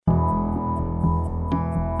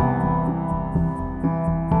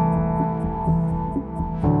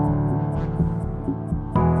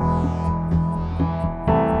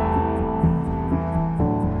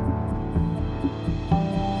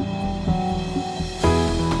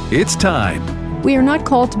It's time. We are not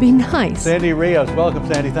called to be nice. Sandy Rios. Welcome,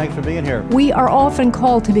 Sandy. Thanks for being here. We are often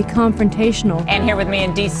called to be confrontational. And here with me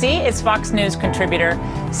in D.C. is Fox News contributor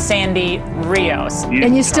Sandy Rios.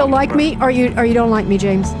 And you still like me, or you don't like me,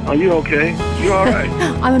 James? Are you okay? You all right?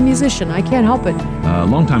 I'm a musician. I can't help it.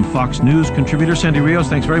 Longtime Fox News contributor Sandy Rios,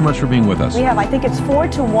 thanks very much for being with us. We have, I think it's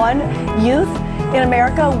 4-to-1 youth in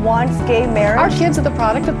America wants gay marriage. Our kids are the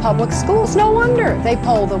product of public schools. No wonder they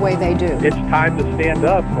poll the way they do. It's time to stand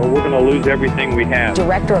up or we're going to lose everything we have.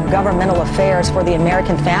 Director of Governmental Affairs for the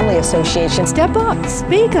American Family Association. Step up,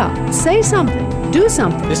 speak up, say something, do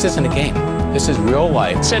something. This isn't a game. This is real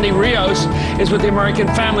life. Sandy Rios is with the American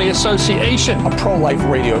Family Association. A pro-life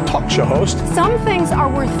radio talk show host. Some things are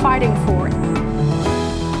worth fighting for.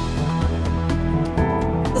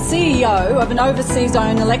 The CEO of an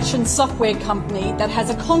overseas-owned election software company that has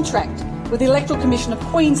a contract with the Electoral Commission of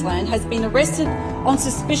Queensland has been arrested on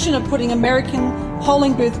suspicion of putting American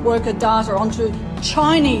polling booth worker data onto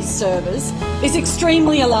Chinese servers is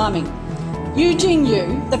extremely alarming. Eugene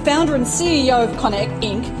Yu, the founder and CEO of Connect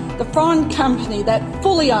Inc., the foreign company that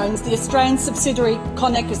fully owns the Australian subsidiary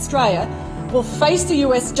Connect Australia, will face the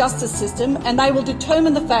US justice system and they will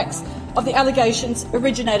determine the facts of the allegations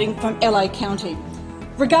originating from LA County.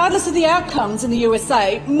 Regardless of the outcomes in the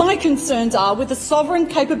USA, my concerns are with the sovereign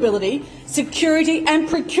capability, security and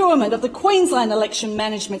procurement of the Queensland election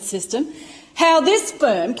management system, how this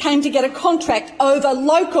firm came to get a contract over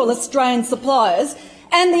local Australian suppliers,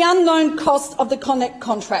 and the unknown cost of the Connect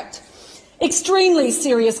contract. Extremely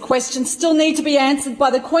serious questions still need to be answered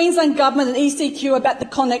by the Queensland Government and ECQ about the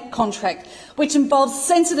Connect contract, which involves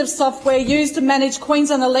sensitive software used to manage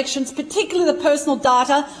Queensland elections, particularly the personal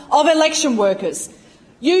data of election workers.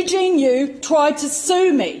 Eugene Yu tried to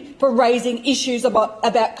sue me for raising issues about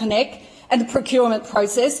Connect and the procurement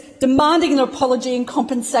process, demanding an apology and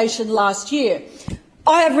compensation last year.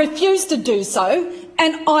 I have refused to do so,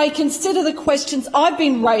 and I consider the questions I've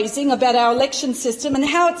been raising about our election system and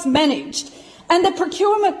how it's managed and the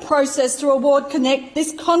procurement process to award Connect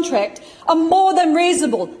this contract are more than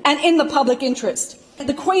reasonable and in the public interest.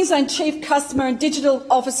 The Queensland Chief Customer and Digital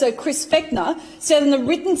Officer Chris Fechner said in a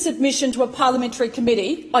written submission to a parliamentary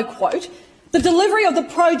committee, I quote, "The delivery of the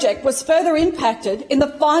project was further impacted in the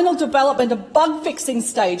final development of bug-fixing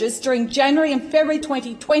stages during January and February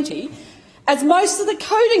 2020, as most of the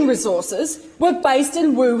coding resources were based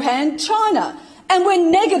in Wuhan, China, and were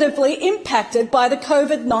negatively impacted by the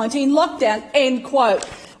COVID-19 lockdown," end quote.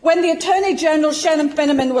 When the Attorney General Shannon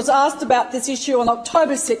Fenneman was asked about this issue on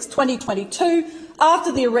October 6, 2022,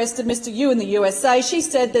 after the arrest of Mr Yu in the USA, she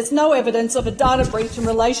said there's no evidence of a data breach in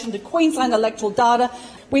relation to Queensland electoral data.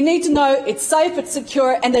 We need to know it's safe, it's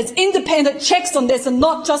secure, and there's independent checks on this and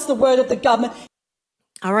not just the word of the government.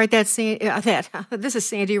 All right, this is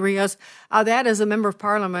Sandy Rios. That is a member of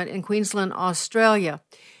Parliament in Queensland, Australia.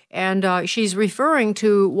 And she's referring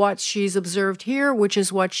to what she's observed here, which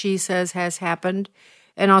is what she says has happened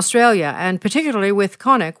in Australia, and particularly with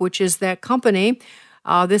Connect, which is that company.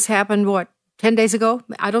 This happened, 10 days ago?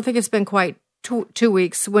 I don't think it's been quite two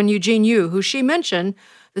weeks when Eugene Yu, who she mentioned,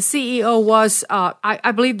 the CEO was,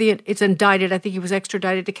 I believe it's indicted. I think he was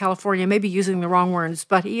extradited to California, maybe using the wrong words,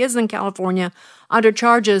 but he is in California under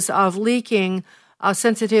charges of leaking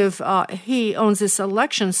sensitive. He owns this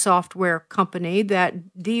election software company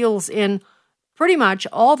that deals in pretty much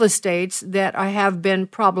all the states that have been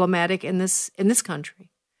problematic in this country.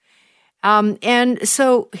 And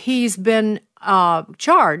so he's been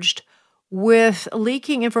charged with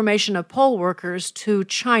leaking information of poll workers to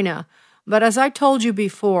China. But as I told you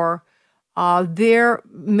before, there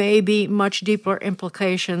may be much deeper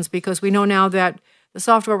implications because we know now that the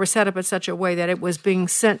software was set up in such a way that it was being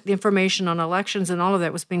sent, the information on elections and all of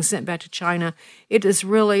that was being sent back to China. It is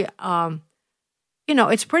really,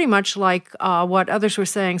 it's pretty much like what others were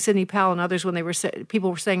saying, Sidney Powell and others, when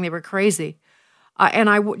people were saying they were crazy. And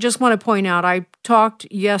I just want to point out, I talked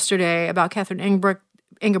yesterday about Catherine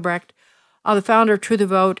Engelbrecht, the founder of True the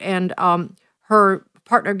Vote, and her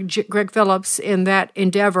partner, Greg Phillips, in that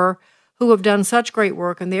endeavor, who have done such great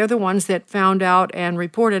work. And they're the ones that found out and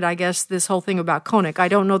reported, I guess, this whole thing about Connect. I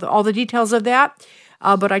don't know all the details of that,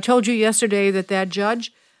 but I told you yesterday that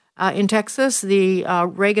judge in Texas, the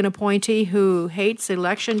Reagan appointee who hates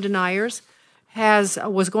election deniers,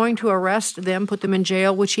 was going to arrest them, put them in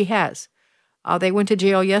jail, which he has. They went to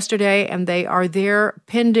jail yesterday, and they are there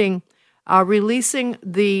pending releasing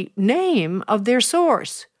the name of their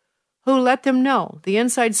source, who let them know, the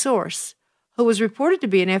inside source, who was reported to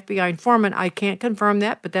be an FBI informant. I can't confirm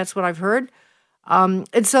that, but that's what I've heard. And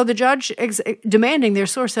so the judge demanding their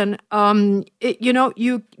source, and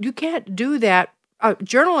you can't do that. A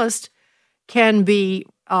journalist can be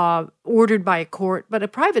ordered by a court, but a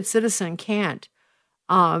private citizen can't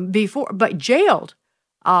but jailed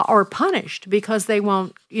or punished because they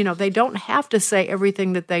won't, they don't have to say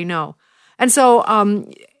everything that they know. And so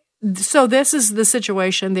this is the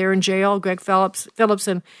situation. They're in jail, Greg Phillips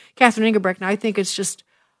and Catherine Engelbrecht. And I think it's just,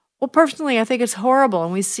 personally, I think it's horrible.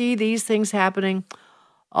 And we see these things happening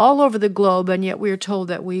all over the globe, and yet we are told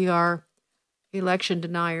that we are election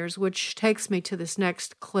deniers, which takes me to this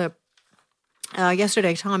next clip.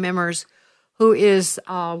 Yesterday, Tom Emmers, who is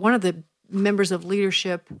one of the members of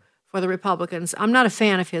leadership for the Republicans. I'm not a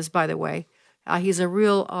fan of his, by the way. He's a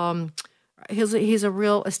real he's a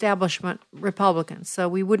real establishment Republican, so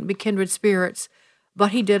we wouldn't be kindred spirits.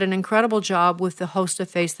 But he did an incredible job with the host of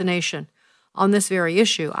Face the Nation on this very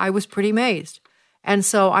issue. I was pretty amazed. And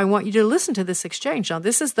so I want you to listen to this exchange. Now,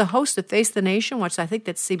 this is the host of Face the Nation, which I think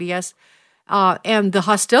that's CBS, and the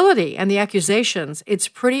hostility and the accusations. It's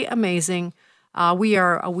pretty amazing. We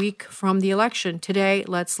are a week from the election. Today,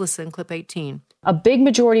 let's listen, clip 18. A big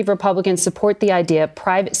majority of Republicans support the idea of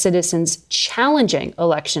private citizens challenging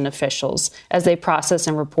election officials as they process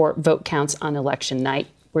and report vote counts on election night.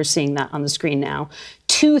 We're seeing that on the screen now.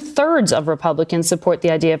 2/3 of Republicans support the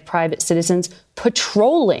idea of private citizens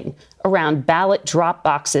patrolling around ballot drop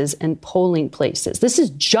boxes and polling places. This is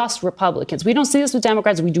just Republicans. We don't see this with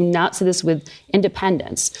Democrats. We do not see this with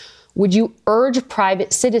independents. Would you urge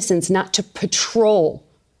private citizens not to patrol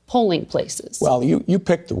polling places? Well, you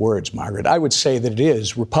picked the words, Margaret. I would say that it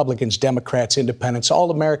is Republicans, Democrats, independents.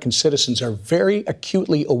 All American citizens are very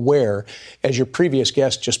acutely aware, as your previous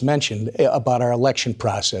guest just mentioned, about our election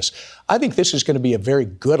process. I think this is going to be a very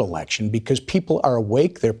good election because people are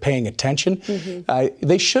awake. They're paying attention. Mm-hmm.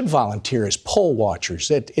 They should volunteer as poll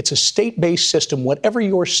watchers. It's a state-based system. Whatever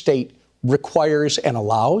your state requires and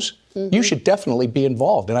allows, mm-hmm. you should definitely be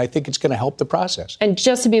involved. And I think it's going to help the process. And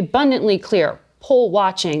just to be abundantly clear, poll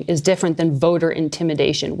watching is different than voter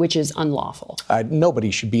intimidation, which is unlawful. Nobody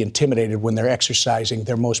should be intimidated when they're exercising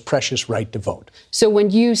their most precious right to vote. So when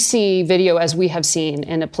you see video, as we have seen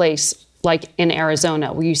in a place like in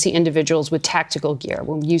Arizona, where you see individuals with tactical gear,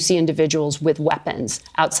 when you see individuals with weapons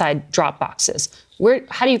outside drop boxes,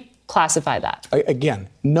 how do you classify that? Again,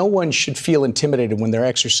 no one should feel intimidated when they're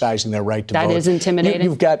exercising their right to vote. That is intimidating.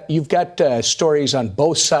 You've got stories on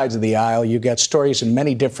both sides of the aisle. You've got stories in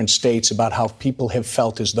many different states about how people have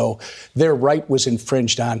felt as though their right was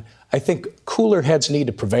infringed on. I think cooler heads need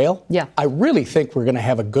to prevail. Yeah. I really think we're going to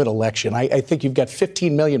have a good election. I think you've got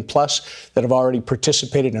 15 million plus that have already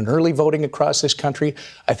participated in early voting across this country.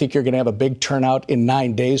 I think you're going to have a big turnout in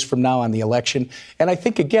 9 days from now on the election. And I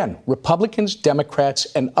think, again, Republicans, Democrats,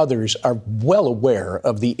 and others are well aware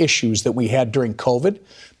of the issues that we had during COVID.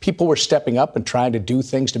 People were stepping up and trying to do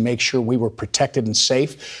things to make sure we were protected and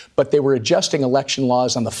safe, but they were adjusting election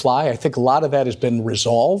laws on the fly. I think a lot of that has been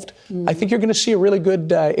resolved. Mm-hmm. I think you're going to see a really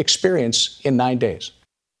good experience in 9 days.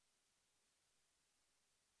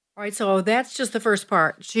 All right, so that's just the first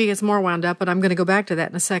part. She gets more wound up, but I'm going to go back to that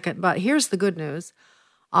in a second. But here's the good news.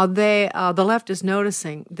 The left is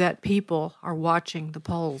noticing that people are watching the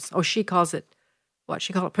polls. Oh, she calls it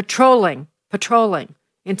patrolling,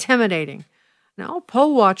 intimidating. Now,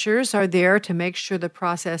 poll watchers are there to make sure the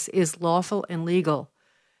process is lawful and legal.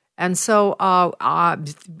 And so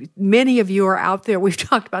many of you are out there. We've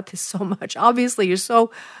talked about this so much. Obviously,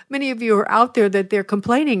 many of you are out there that they're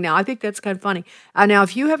complaining now. I think that's kind of funny. Now,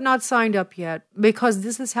 if you have not signed up yet, because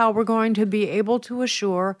this is how we're going to be able to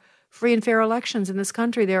assure free and fair elections in this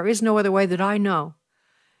country, there is no other way that I know,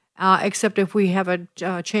 except if we have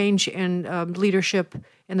a change in leadership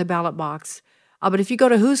in the ballot box. But if you go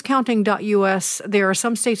to whoscounting.us, there are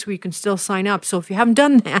some states where you can still sign up. So if you haven't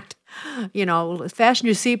done that, fasten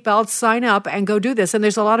your seatbelts, sign up, and go do this. And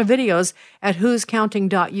there's a lot of videos at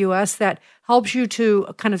whoscounting.us that helps you to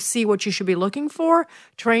kind of see what you should be looking for,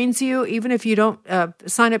 trains you, even if you don't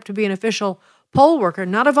sign up to be an official poll worker,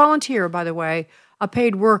 not a volunteer, by the way, a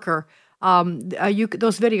paid worker.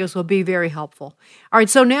 Those videos will be very helpful. All right,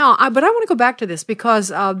 so now, but I want to go back to this because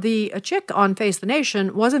the chick on Face the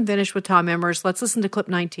Nation wasn't finished with Tom Emmers. Let's listen to clip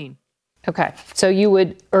 19. Okay, so you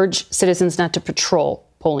would urge citizens not to patrol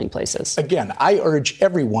polling places. Again, I urge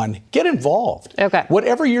everyone, get involved. Okay.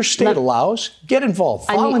 Whatever your state allows, get involved.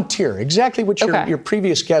 Volunteer. Exactly what your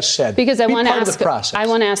previous guest said. Because I want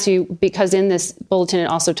to ask you, because in this bulletin it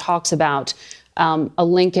also talks about a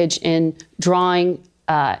linkage in drawing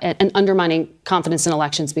and undermining confidence in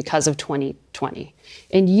elections because of 2020.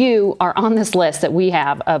 And you are on this list that we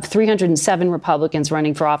have of 307 Republicans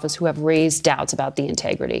running for office who have raised doubts about the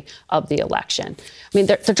integrity of the election. I mean,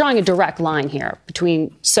 they're drawing a direct line here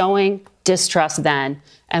between sowing distrust then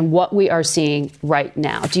and what we are seeing right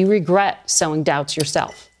now. Do you regret sowing doubts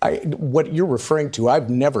yourself? What you're referring to, I've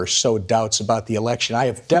never sowed doubts about the election. I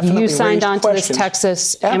have definitely raised questions. You signed on to this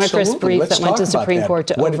Texas amicus brief that went to the Supreme Court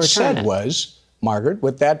to overturn it. What it said was, Margaret,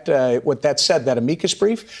 what that said, that amicus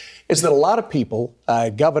brief, is that a lot of people,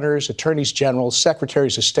 governors, attorneys general,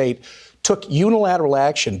 secretaries of state, took unilateral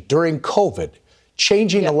action during COVID,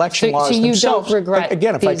 changing election laws themselves. So you don't regret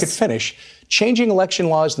again, if I could finish, changing election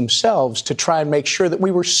laws themselves to try and make sure that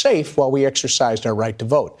we were safe while we exercised our right to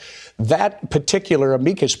vote. That particular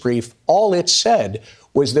amicus brief, all it said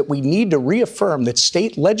was that we need to reaffirm that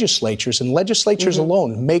state legislatures and legislatures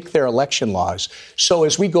alone make their election laws. So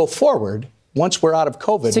as we go forward, once we're out of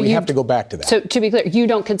COVID, we have to go back to that. So to be clear, you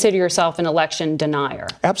don't consider yourself an election denier?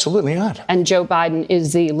 Absolutely not. And Joe Biden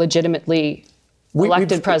is the legitimately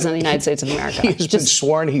elected president of the United States of America. He has been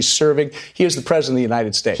sworn. He's serving. He is the president of the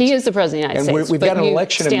United States. He is the president of the United States. And we've got an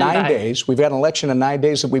election in 9 days. We've got an election in 9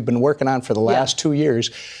 days that we've been working on for the last 2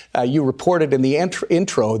 years. You reported in the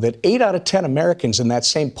intro that 8 out of 10 Americans in that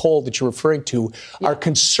same poll that you're referring to are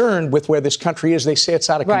concerned with where this country is. They say it's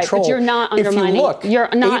out of control. But you're not undermining. You're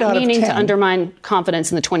not meaning to undermine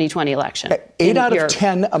confidence in the 2020 election. 8 out of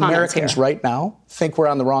 10 Americans right now think we're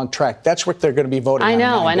on the wrong track. That's what they're going to be voting on. I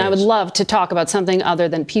know, and I would love to talk about something other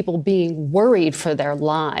than people being worried for their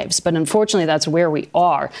lives. But unfortunately, that's where we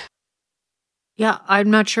are. Yeah,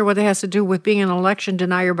 I'm not sure what it has to do with being an election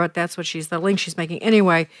denier, but that's what the link she's making.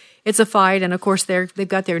 Anyway, it's a fight, and of course they've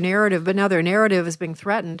got their narrative, but now their narrative is being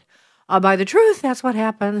threatened by the truth. That's what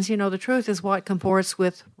happens. You know, the truth is what comports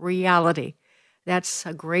with reality. That's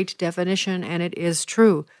a great definition, and it is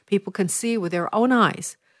true. People can see with their own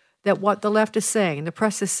eyes that what the left is saying, the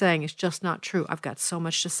press is saying, is just not true. I've got so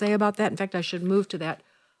much to say about that. In fact, I should move to that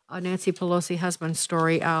Nancy Pelosi husband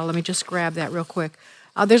story. Let me just grab that real quick.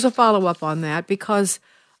 There's a follow-up on that because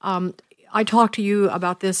I talked to you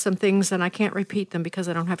about some things, and I can't repeat them because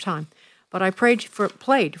I don't have time. But I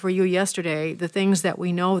played for you yesterday the things that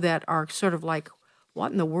we know that are sort of like,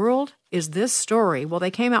 what in the world is this story? Well,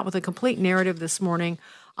 they came out with a complete narrative this morning.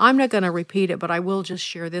 I'm not going to repeat it, but I will just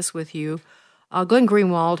share this with you. Glenn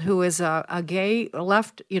Greenwald, who is a gay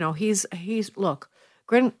left, look,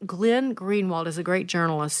 Glenn Greenwald is a great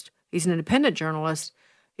journalist. He's an independent journalist.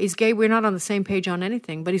 He's gay. We're not on the same page on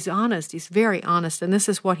anything, but he's honest. He's very honest. And this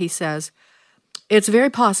is what he says. It's very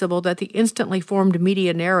possible that the instantly formed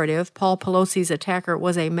media narrative, Paul Pelosi's attacker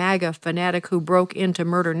was a MAGA fanatic who broke in to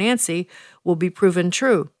murder Nancy, will be proven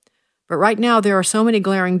true. But right now, there are so many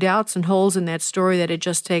glaring doubts and holes in that story that it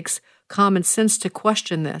just takes common sense to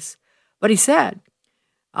question this. But he said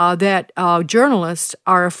that journalists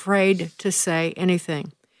are afraid to say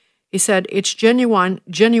anything. He said, it's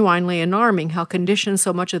genuinely alarming how conditioned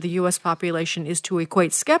so much of the U.S. population is to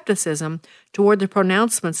equate skepticism toward the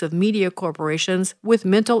pronouncements of media corporations with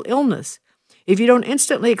mental illness. If you don't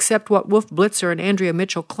instantly accept what Wolf Blitzer and Andrea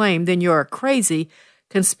Mitchell claim, then you're a crazy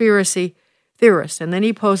conspiracy theorist. And then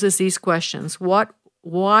he poses these questions.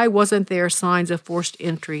 Why wasn't there signs of forced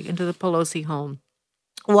entry into the Pelosi home?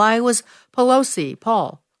 Why was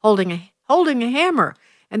Paul, holding a hammer?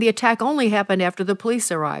 And the attack only happened after the police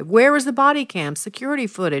arrived. Where is the body cam, security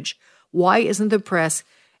footage? Why isn't the press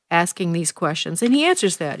asking these questions? And he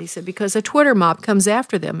answers that. He said, because a Twitter mob comes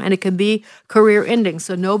after them, and it can be career-ending.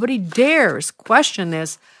 So nobody dares question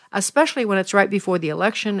this, especially when it's right before the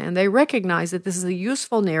election, and they recognize that this is a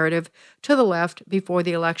useful narrative to the left before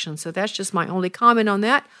the election. So that's just my only comment on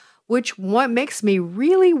that, what makes me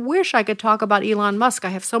really wish I could talk about Elon Musk. I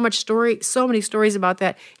have so many stories about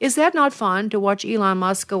that. Is that not fun to watch Elon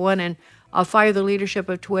Musk go in and fire the leadership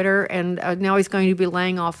of Twitter, and now he's going to be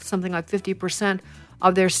laying off something like 50%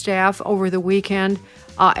 of their staff over the weekend,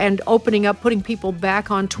 and opening up, putting people back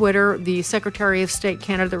on Twitter. The Secretary of State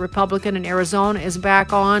candidate, the Republican in Arizona, is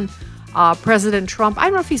back on. President Trump, I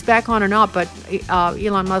don't know if he's back on or not, but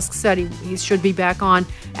Elon Musk said he should be back on.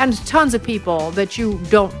 And tons of people that you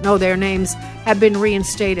don't know their names have been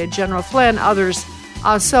reinstated. General Flynn, others.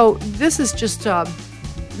 So this is just,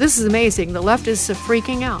 this is amazing. The left is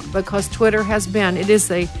freaking out because Twitter has been, it is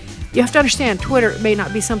the You have to understand, Twitter may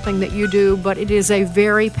not be something that you do, but it is a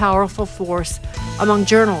very powerful force among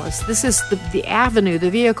journalists. This is the avenue, the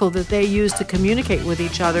vehicle that they use to communicate with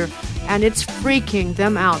each other, and it's freaking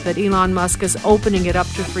them out that Elon Musk is opening it up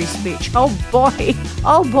to free speech. Oh boy,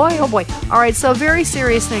 oh boy, oh boy. All right, so very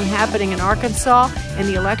serious thing happening in Arkansas in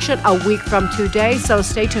the election a week from today, so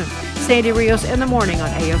stay tuned. Sandy Rios in the morning on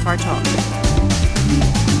AFR Talk.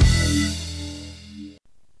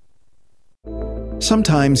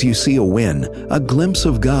 Sometimes you see a win, a glimpse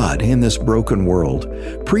of God in this broken world.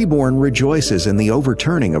 Preborn rejoices in the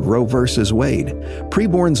overturning of Roe v. Wade.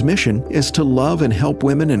 Preborn's mission is to love and help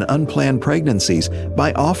women in unplanned pregnancies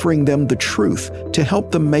by offering them the truth to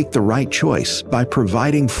help them make the right choice by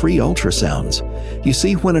providing free ultrasounds. You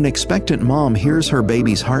see, when an expectant mom hears her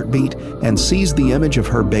baby's heartbeat and sees the image of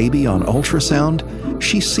her baby on ultrasound,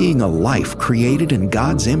 she's seeing a life created in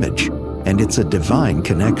God's image, and it's a divine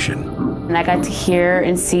connection. And I got to hear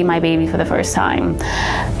and see my baby for the first time.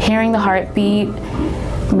 Hearing the heartbeat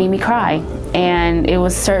made me cry, and it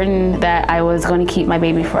was certain that I was going to keep my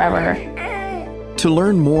baby forever. To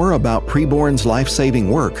learn more about Preborn's life-saving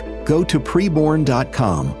work, go to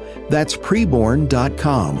preborn.com. That's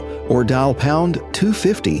preborn.com, or dial pound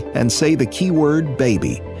 250 and say the keyword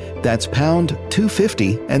baby. That's pound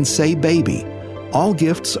 250 and say baby. All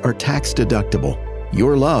gifts are tax deductible.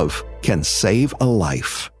 Your love can save a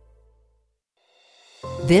life.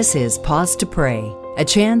 This is Pause to Pray, a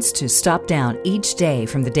chance to stop down each day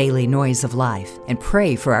from the daily noise of life and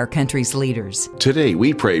pray for our country's leaders. Today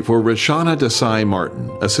we pray for Rashana Desai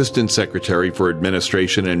Martin, Assistant Secretary for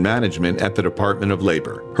Administration and Management at the Department of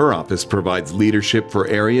Labor. Her office provides leadership for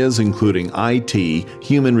areas including IT,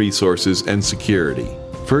 human resources, and security.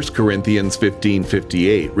 1 Corinthians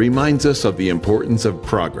 15:58 reminds us of the importance of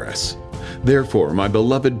progress. Therefore, my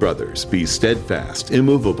beloved brothers, be steadfast,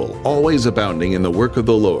 immovable, always abounding in the work of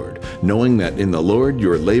the Lord, knowing that in the Lord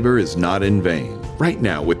your labor is not in vain. Right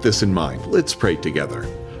now, with this in mind, let's pray together.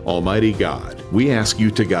 Almighty God, we ask you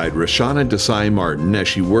to guide Rashana Desai Martin as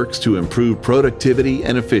she works to improve productivity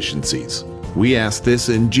and efficiencies. We ask this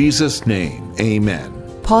in Jesus' name. Amen.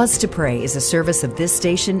 Pause to Pray is a service of this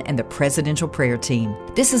station and the Presidential Prayer Team.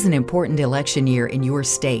 This is an important election year in your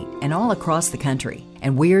state and all across the country,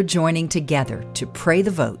 and we're joining together to pray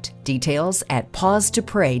the vote. Details at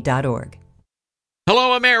pausetopray.org.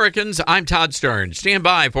 Hello, Americans. I'm Todd Stern. Stand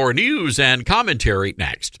by for news and commentary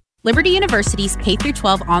next. Liberty University's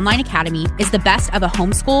K-12 online academy is the best of a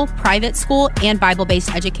homeschool, private school, and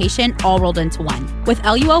Bible-based education all rolled into one. With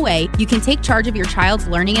LUOA, you can take charge of your child's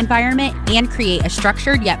learning environment and create a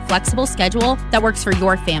structured yet flexible schedule that works for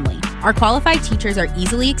your family. Our qualified teachers are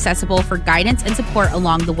easily accessible for guidance and support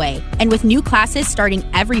along the way. And with new classes starting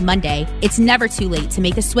every Monday, it's never too late to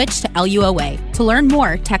make the switch to LUOA. To learn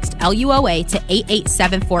more, text LUOA to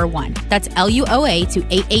 88741. That's LUOA to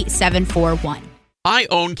 88741. I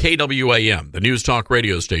own KWAM, the news talk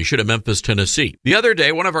radio station in Memphis, Tennessee. The other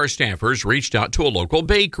day, one of our staffers reached out to a local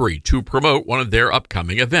bakery to promote one of their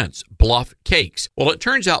upcoming events, Bluff Cakes. Well, it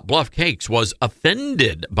turns out Bluff Cakes was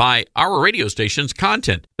offended by our radio station's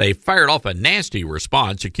content. They fired off a nasty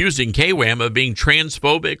response accusing KWAM of being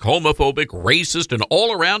transphobic, homophobic, racist, and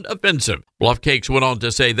all-around offensive. Bluff Cakes went on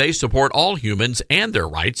to say they support all humans and their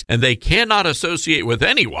rights, and they cannot associate with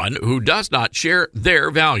anyone who does not share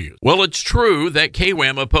their values. Well, it's true that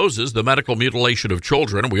KWAM opposes the medical mutilation of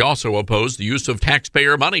children. We also oppose the use of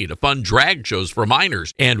taxpayer money to fund drag shows for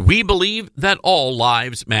minors. And we believe that all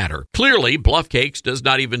lives matter. Clearly, Bluff Cakes does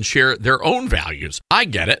not even share their own values. I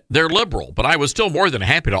get it. They're liberal, but I was still more than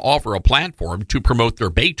happy to offer a platform to promote their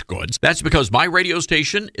baked goods. That's because my radio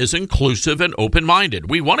station is inclusive and open-minded.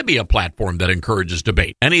 We want to be a platform that encourages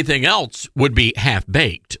debate. Anything else would be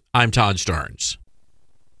half-baked. I'm Todd Stearns.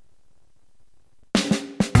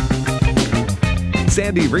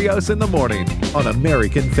 Sandy Rios in the morning on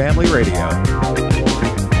American Family Radio.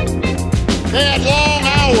 They had long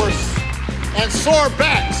hours and sore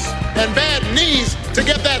backs and bad knees to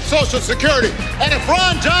get that Social Security. And if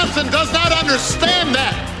Ron Johnson does not understand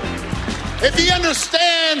that, if he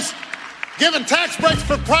understands giving tax breaks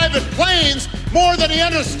for private planes more than he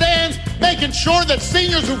understands making sure that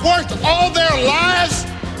seniors who've worked all their lives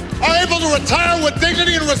are able to retire with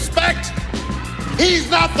dignity and respect, he's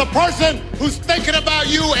not the person who's thinking about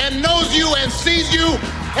you and knows you and sees you,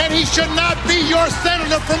 and he should not be your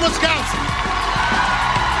senator from Wisconsin.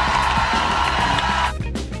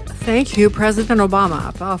 Thank you, President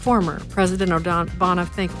Obama, former President Obama.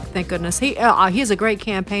 Thank goodness. He's a great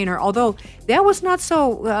campaigner, although that was not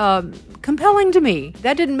so compelling to me.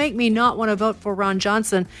 That didn't make me not want to vote for Ron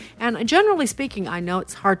Johnson. And generally speaking, I know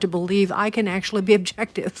it's hard to believe I can actually be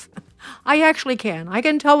objective. I actually can. I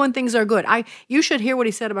can tell when things are good. You should hear what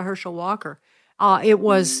he said about Herschel Walker. It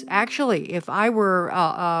was actually, if I were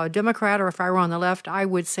a Democrat or if I were on the left, I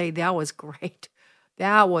would say that was great.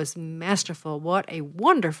 That was masterful. What a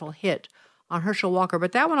wonderful hit on Herschel Walker.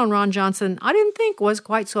 But that one on Ron Johnson, I didn't think was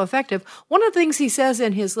quite so effective. One of the things he says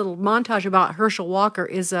in his little montage about Herschel Walker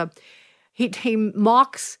is he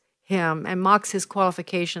mocks him and mocks his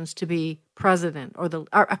qualifications to be president or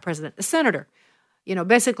a senator. You know,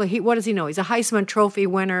 basically, what does he know? He's a Heisman Trophy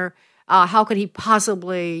winner. How could he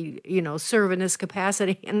possibly, serve in this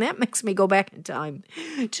capacity? And that makes me go back in time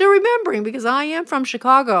to remembering, because I am from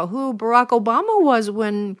Chicago, who Barack Obama was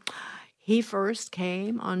when he first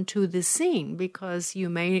came onto the scene. Because you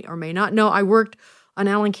may or may not know, I worked on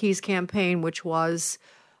Alan Keyes' campaign, which was,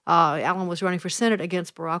 Alan was running for Senate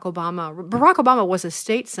against Barack Obama. Barack Obama was a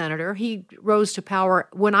state senator. He rose to power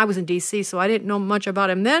when I was in D.C., so I didn't know much about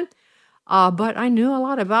him then. But I knew a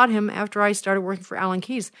lot about him after I started working for Alan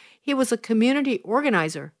Keyes. He was a community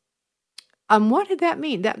organizer. What did that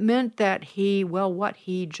mean? That meant that he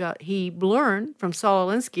learned from Saul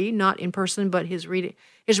Alinsky, not in person, but his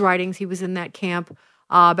writings. He was in that camp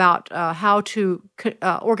about how to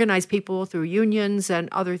organize people through unions and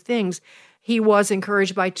other things. He was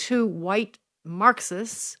encouraged by two white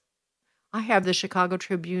Marxists. I have the Chicago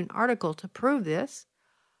Tribune article to prove this,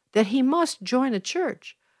 that he must join a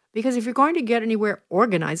church. Because if you're going to get anywhere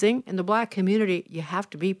organizing in the black community, you have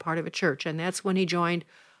to be part of a church. And that's when he joined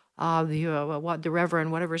the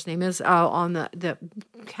Reverend, whatever his name is, on the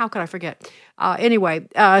how could I forget?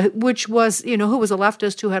 Which was, who was a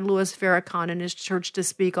leftist who had Louis Farrakhan in his church to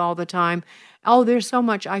speak all the time. Oh, there's so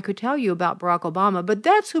much I could tell you about Barack Obama, but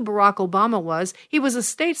that's who Barack Obama was. He was a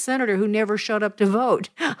state senator who never showed up to vote.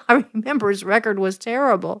 I remember his record was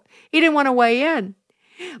terrible. He didn't want to weigh in.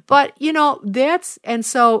 But, and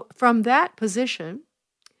so from that position,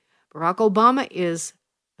 Barack Obama is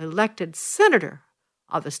elected senator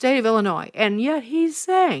of the state of Illinois. And yet he's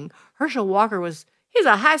saying Herschel Walker he's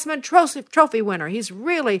a Heisman Trophy winner. He's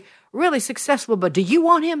really, really successful. But do you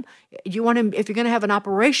want him? If you're going to have an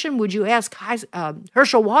operation, would you ask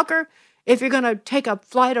Herschel Walker? If you're going to take a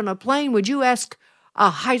flight on a plane, would you ask a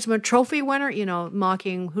Heisman Trophy winner,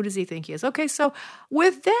 mocking, who does he think he is? Okay, so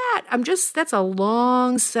with that, that's a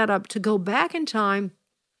long setup to go back in time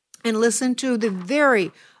and listen to the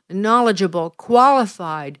very knowledgeable,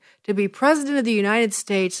 qualified to be President of the United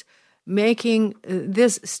States making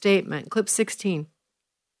this statement. Clip 16.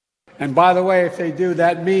 And by the way, if they do,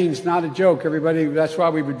 that means, not a joke, everybody, that's why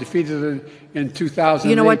we were defeated in 2018.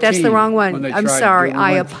 You know what, that's the wrong one. I'm sorry,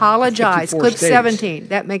 I apologize. Clip 17,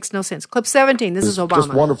 that makes no sense. Clip 17, this is Obama. It's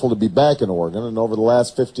just wonderful to be back in Oregon, and over the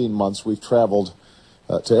last 15 months, we've traveled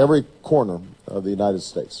to every corner of the United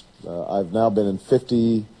States. I've now been in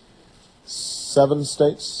 57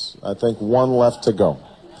 states, I think one left to go.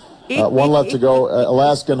 One left to go.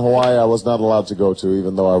 Alaska and Hawaii I was not allowed to go to,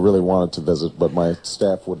 even though I really wanted to visit, but my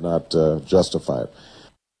staff would not justify it.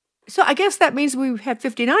 So I guess that means we had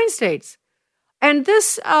 59 states. And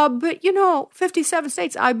this, 57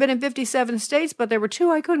 states. I've been in 57 states, but there were two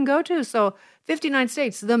I couldn't go to. So 59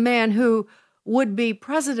 states. The man who would be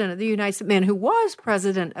president of the United States, man who was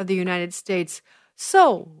president of the United States,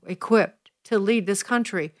 so equipped to lead this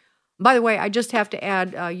country. By the way, I just have to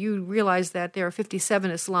add, you realize that there are 57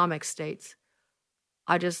 Islamic states.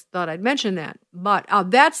 I just thought I'd mention that. But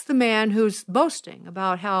that's the man who's boasting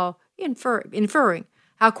about how, inferring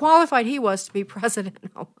how qualified he was to be president.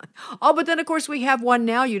 But then, of course, we have one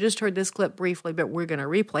now. You just heard this clip briefly, but we're going to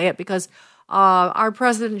replay it because our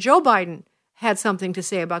President Joe Biden had something to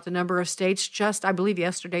say about the number of states just, I believe,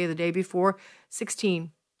 yesterday or the day before, 16.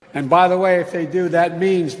 And by the way, if they do, that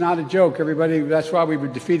means, not a joke, everybody, that's why we were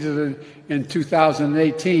defeated in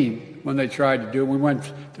 2018 when they tried to do it. We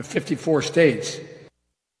went to 54 states.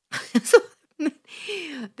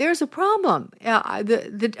 There's a problem.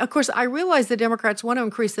 Of course, I realize the Democrats want to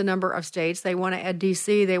increase the number of states. They want to add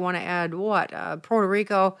D.C. They want to add Puerto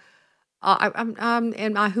Rico.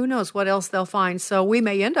 And who knows what else they'll find. So we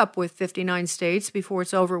may end up with 59 states before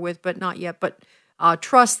it's over with, but not yet. But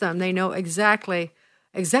trust them. They know exactly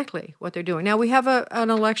what they're doing. Now, we have an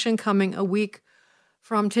election coming a week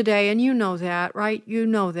from today, and you know that, right? You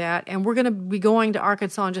know that. And we're going to be going to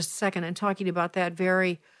Arkansas in just a second and talking about that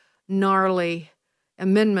very gnarly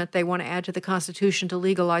amendment they want to add to the Constitution to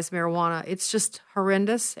legalize marijuana. It's just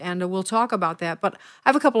horrendous, and we'll talk about that. But I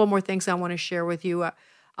have a couple of more things I want to share with you.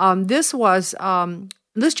 Liz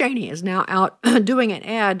Cheney is now out doing an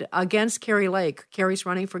ad against Kari Lake. Kari's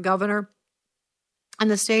running for governor in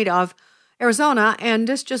the state of Arizona, and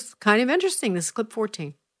it's just kind of interesting. This is clip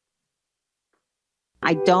 14.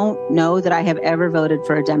 I don't know that I have ever voted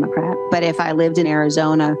for a Democrat, but if I lived in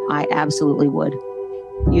Arizona, I absolutely would.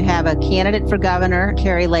 You have a candidate for governor,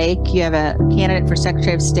 Kari Lake. You have a candidate for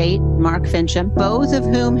Secretary of State, Mark Finchem, both of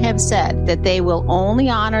whom have said that they will only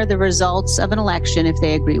honor the results of an election if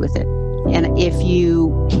they agree with it. And if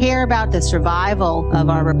you care about the survival of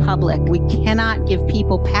our republic, we cannot give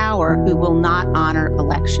people power who will not honor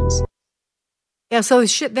elections. Yeah, so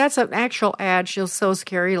that's an actual ad. So is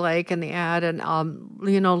Kari Lake in the ad. And,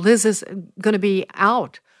 Liz is going to be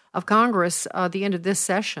out of Congress at the end of this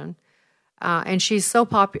session. And she's so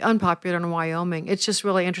unpopular in Wyoming. It's just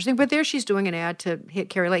really interesting. But there she's doing an ad to hit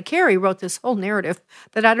Kari Lake. Kari wrote this whole narrative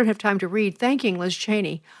that I don't have time to read, thanking Liz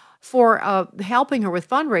Cheney for helping her with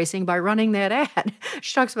fundraising by running that ad.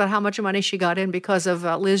 She talks about how much money she got in because of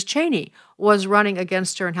Liz Cheney was running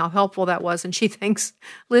against her and how helpful that was. And she thinks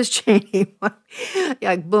Liz Cheney,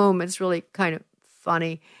 boom, it's really kind of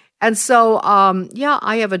funny. And so,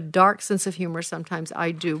 I have a dark sense of humor sometimes.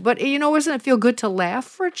 I do. But, doesn't it feel good to laugh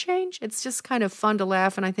for a change? It's just kind of fun to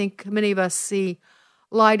laugh. And I think many of us see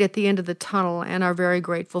light at the end of the tunnel and are very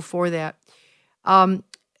grateful for that.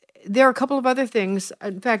 There are a couple of other things.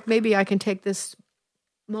 In fact, maybe I can take this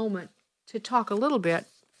moment to talk a little bit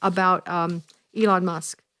about Elon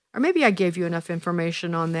Musk. Or maybe I gave you enough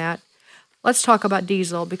information on that. Let's talk about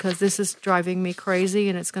diesel, because this is driving me crazy,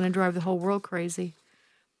 and it's going to drive the whole world crazy.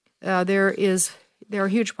 There are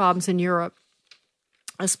huge problems in Europe,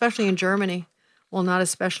 especially in Germany. Well, not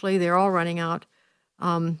especially. They're all running out.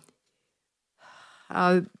 In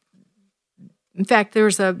fact,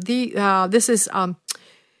 there's this is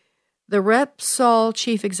the Repsol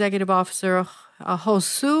Chief Executive Officer,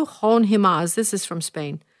 Josu Honjimaz. This is from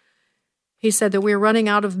Spain. He said that we're running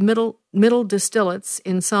out of middle distillates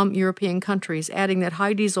in some European countries, adding that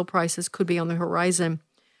high diesel prices could be on the horizon.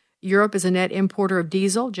 Europe is a net importer of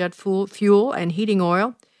diesel, jet fuel, and heating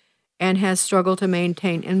oil, and has struggled to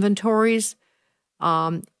maintain inventories.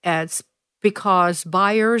 It's because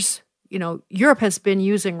buyers, Europe has been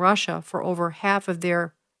using Russia for over half of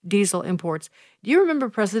their diesel imports. Do you remember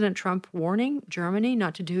President Trump warning Germany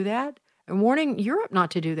not to do that and warning Europe not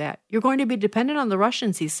to do that? You're going to be dependent on the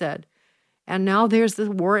Russians, he said. And now there's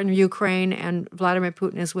the war in Ukraine, and Vladimir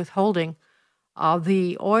Putin is withholding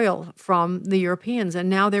the oil from the Europeans, and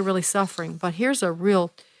now they're really suffering. But here's a real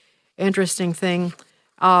interesting thing.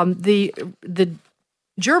 The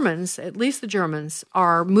Germans, at least the Germans,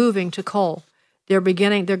 are moving to coal. They're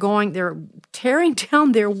tearing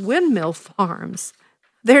down their windmill farms.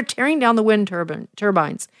 They're tearing down the wind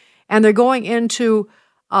turbines, and they're going into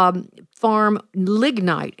farm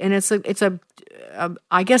lignite, and it's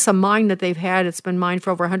I guess a mine that they've had. It's been mined for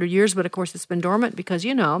over 100 years, but of course it's been dormant because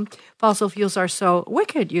fossil fuels are so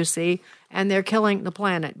wicked, you see, and they're killing the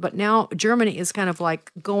planet. But now Germany is kind of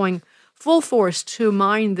like going full force to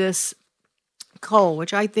mine this coal,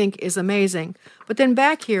 which I think is amazing. But then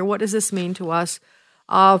back here, what does this mean to us?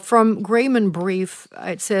 From Grayman Brief,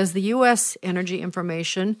 it says the U.S. Energy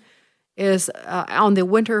Information is on the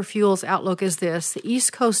winter fuels outlook is this. The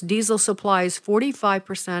East Coast diesel supply is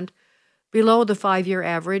 45% below the 5-year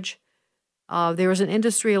average. There was an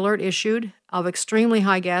industry alert issued of extremely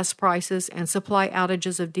high gas prices and supply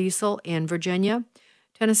outages of diesel in Virginia,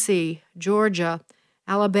 Tennessee, Georgia,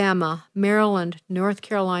 Alabama, Maryland, North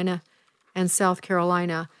Carolina, and South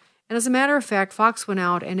Carolina. And as a matter of fact, Fox went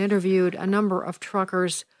out and interviewed a number of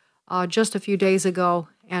truckers just a few days ago,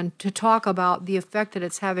 and to talk about the effect that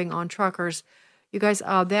it's having on truckers. You guys,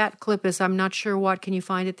 that clip is, I'm not sure what, can you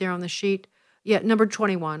find it there on the sheet? Yeah, number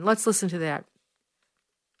 21. Let's listen to that.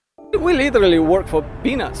 We literally work for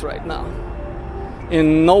peanuts right now,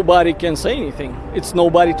 and nobody can say anything. It's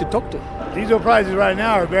nobody to talk to. Diesel prices right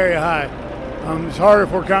now are very high. It's harder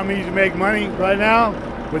for companies to make money right now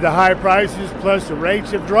with the high prices, plus the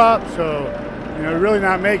rates have dropped, so you're really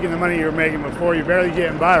not making the money you were making before. You're barely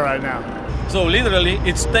getting by right now. So literally,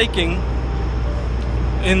 it's taking,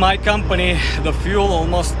 in my company, the fuel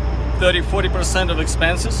almost 30-40% of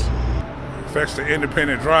expenses. It affects the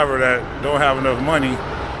independent driver that don't have enough money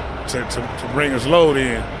to bring his load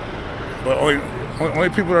in. But only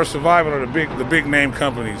people that are surviving are the big name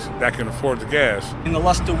companies that can afford the gas. In the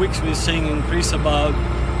last 2 weeks, we're seeing an increase about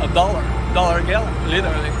 $1 a gallon,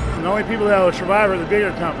 literally. The only people that will survive are the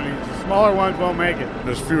bigger companies. The smaller ones won't make it.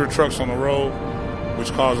 There's fewer trucks on the road,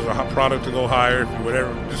 which causes a product to go higher.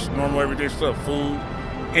 Whatever, just normal everyday stuff, food,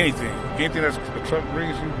 anything that a truck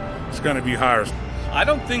brings you, it's going to be higher. I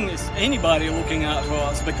don't think it's anybody looking out for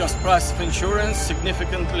us because price of insurance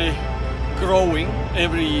significantly growing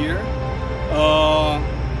every year.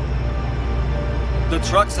 The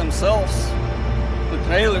trucks themselves, the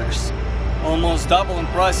trailers, almost double in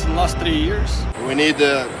price in the last 3 years. We need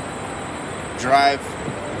to drive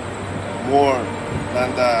more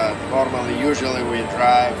than usually we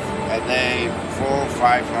drive a day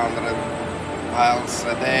 400-500 miles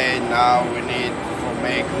a day. Now we need to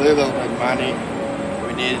make little bit money.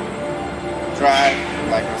 We need to drive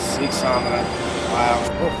like 600 miles.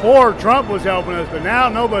 Before Trump was helping us, but now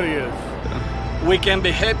nobody is. We can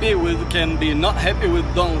be happy, we can be not happy with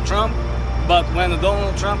Donald Trump, but when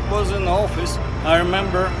Donald Trump was in office, I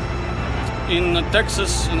remember in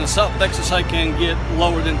Texas, in South Texas, I can get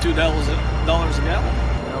lower than $2 a gallon.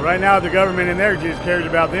 Right now, the government in there just cares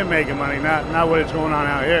about them making money, not what is going on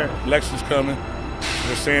out here. Election's coming.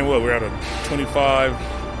 They're saying what? We're at a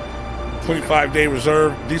 25-day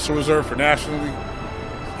reserve, diesel reserve for nationally.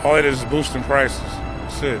 All it is boosting prices.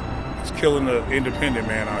 That's it. It's killing the independent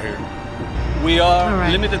man out here. We are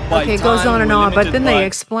limited by time. Okay, it goes on and on, but then they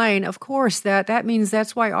explain, of course, that means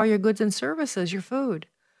that's why all your goods and services, your food,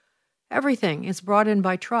 everything is brought in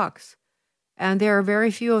by trucks. And there are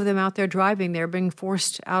very few of them out there driving. They're being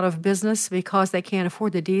forced out of business because they can't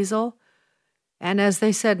afford the diesel. And as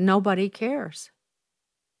they said, nobody cares.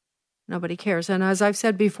 Nobody cares. And as I've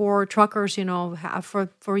said before, truckers,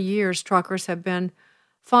 for years, truckers have been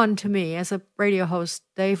fun to me as a radio host.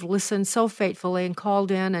 They've listened so faithfully and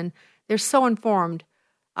called in, and they're so informed.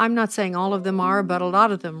 I'm not saying all of them are, but a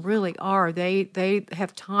lot of them really are. They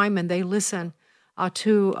have time and they listen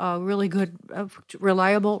to really good,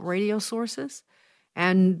 reliable radio sources,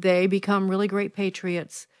 and they become really great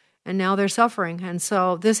patriots. And now they're suffering, and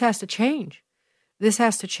so this has to change. This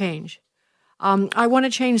has to change. I want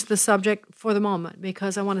to change the subject for the moment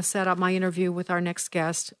because I want to set up my interview with our next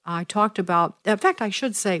guest. I talked about, in fact, I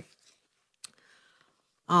should say,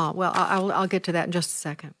 I'll get to that in just a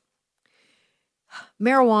second.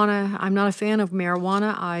 Marijuana, I'm not a fan of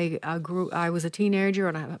marijuana. I was a teenager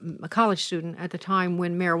and a college student at the time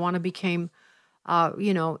when marijuana became,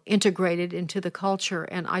 integrated into the culture.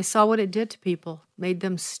 And I saw what it did to people, made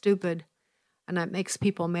them stupid. And that makes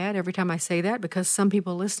people mad every time I say that because some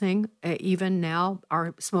people listening, even now,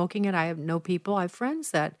 are smoking it. I have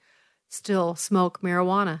friends that still smoke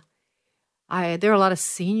marijuana. There are a lot of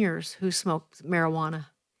seniors who smoke marijuana.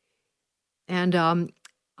 And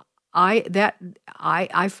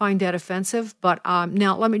I find that offensive, but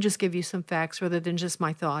now let me just give you some facts rather than just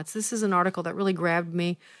my thoughts. This is an article that really grabbed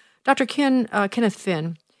me. Dr. Kenneth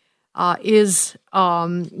Finn is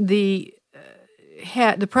the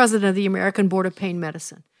president of the American Board of Pain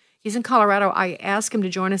Medicine. He's in Colorado. I asked him to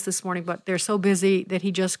join us this morning, but they're so busy that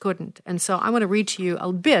he just couldn't. And so I'm going to read to you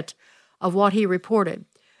a bit of what he reported,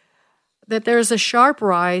 that there's a sharp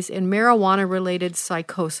rise in marijuana-related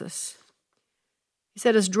psychosis. He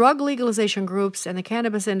said, as drug legalization groups and the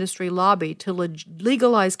cannabis industry lobby to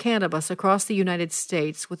legalize cannabis across the United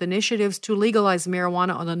States with initiatives to legalize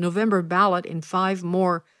marijuana on the November ballot in 5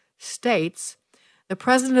 more states, the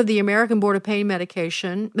president of the American Board of Pain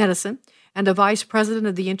Medicine and the vice president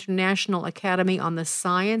of the International Academy on the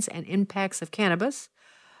Science and Impacts of Cannabis,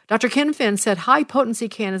 Dr. Ken Finn said high-potency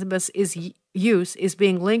cannabis use is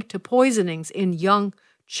being linked to poisonings in young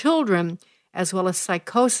children as well as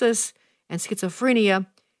psychosis and schizophrenia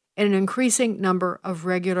in an increasing number of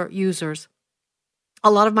regular users.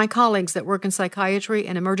 A lot of my colleagues that work in psychiatry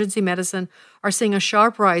and emergency medicine are seeing a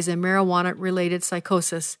sharp rise in marijuana-related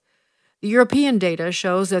psychosis. The European data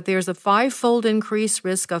shows that there's a 5-fold increased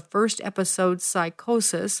risk of first-episode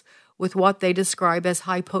psychosis with what they describe as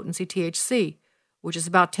high-potency THC, which is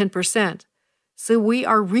about 10%. So we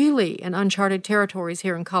are really in uncharted territories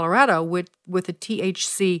here in Colorado with the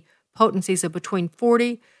THC potencies of between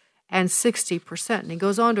 40 and 60%. And he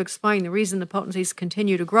goes on to explain the reason the potencies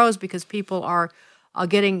continue to grow is because people are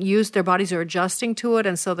getting used, their bodies are adjusting to it,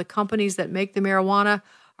 and so the companies that make the marijuana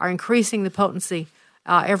are increasing the potency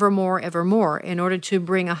ever more in order to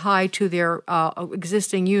bring a high to their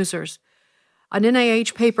existing users. An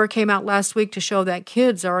NIH paper came out last week to show that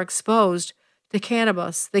kids are exposed to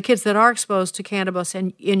cannabis. The kids that are exposed to cannabis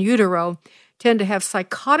in utero tend to have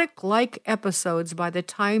psychotic-like episodes by the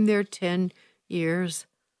time they're 10 years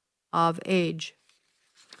of age.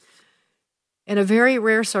 In a very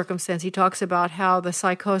rare circumstance, he talks about how the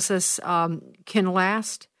psychosis can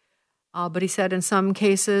last, but he said in some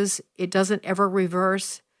cases it doesn't ever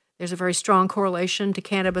reverse. There's a very strong correlation to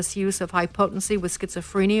cannabis use of high potency with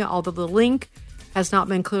schizophrenia, although the link has not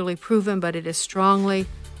been clearly proven, but it is strongly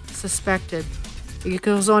suspected. He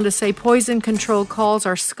goes on to say poison control calls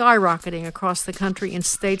are skyrocketing across the country in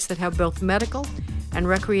states that have both medical and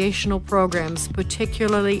recreational programs,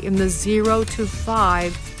 particularly in the 0 to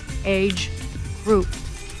 5 age group.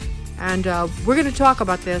 And we're going to talk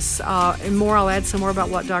about this and more. I'll add some more about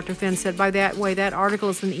what Dr. Finn said. By that way, that article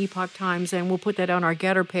is in the Epoch Times, and we'll put that on our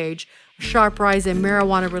Getter page. A sharp rise in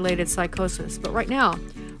marijuana-related psychosis. But right now,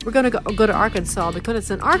 we're going to go to Arkansas, because it's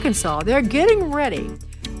in Arkansas. They're getting ready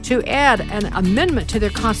to add an amendment to their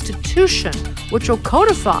constitution, which will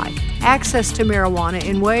codify access to marijuana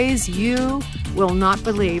in ways you will not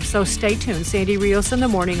believe. So stay tuned. Sandy Rios in the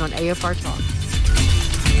morning on AFR Talk.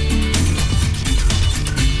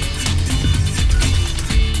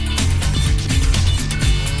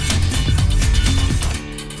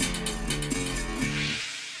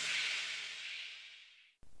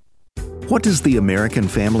 What does the American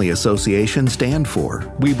Family Association stand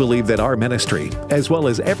for? We believe that our ministry, as well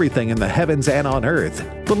as everything in the heavens and on earth,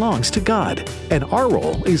 belongs to God, and our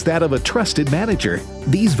role is that of a trusted manager.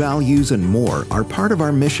 These values and more are part of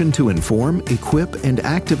our mission to inform, equip, and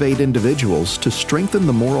activate individuals to strengthen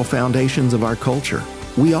the moral foundations of our culture.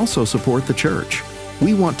 We also support the church.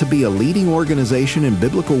 We want to be a leading organization in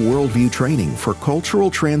biblical worldview training for cultural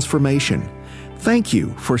transformation. Thank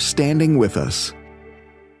you for standing with us.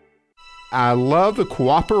 I love the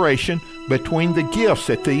cooperation between the gifts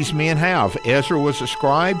that these men have. Ezra was a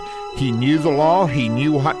scribe. He knew the law. He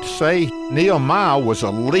knew what to say. Nehemiah was a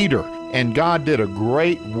leader, and God did a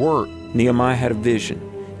great work. Nehemiah had a vision.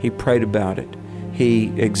 He prayed about it.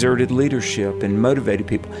 He exerted leadership and motivated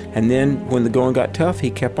people. And then when the going got tough,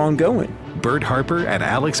 he kept on going. Bert Harper and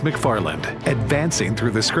Alex McFarland, advancing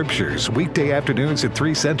through the scriptures, weekday afternoons at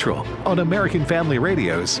 3 Central on American Family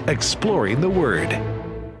Radio's Exploring the Word.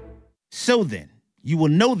 So then, you will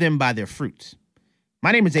know them by their fruits.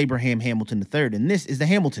 My name is Abraham Hamilton III, and this is the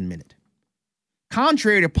Hamilton Minute.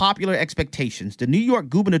 Contrary to popular expectations, the New York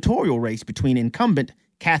gubernatorial race between incumbent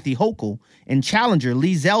Kathy Hochul and challenger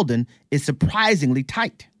Lee Zeldin is surprisingly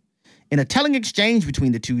tight. In a telling exchange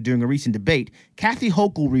between the two during a recent debate, Kathy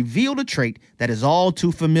Hochul revealed a trait that is all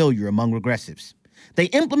too familiar among progressives. They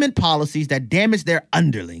implement policies that damage their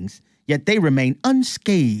underlings, yet they remain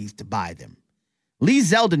unscathed by them. Lee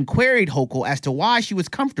Zeldin queried Hochul as to why she was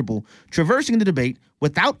comfortable traversing the debate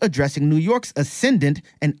without addressing New York's ascendant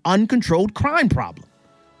and uncontrolled crime problem.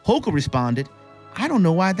 Hochul responded, "I don't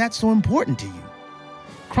know why that's so important to you.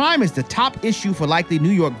 Crime is the top issue for likely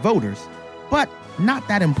New York voters, but not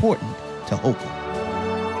that important to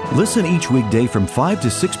Hochul." Listen each weekday from 5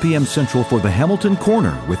 to 6 p.m. Central for the Hamilton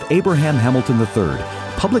Corner with Abraham Hamilton III,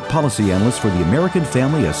 public policy analyst for the American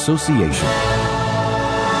Family Association.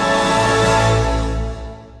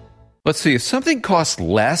 Let's see, if something costs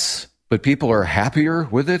less, but people are happier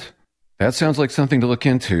with it, that sounds like something to look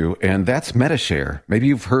into, and that's Medi-Share. Maybe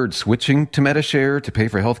you've heard switching to Medi-Share to pay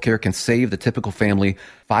for healthcare can save the typical family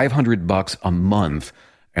 $500 a month,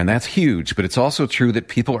 and that's huge, but it's also true that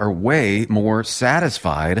people are way more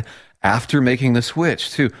satisfied after making the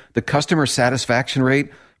switch, too. The customer satisfaction rate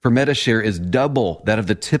for Medi-Share is double that of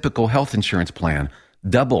the typical health insurance plan.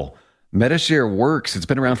 Double. Medi-Share works. It's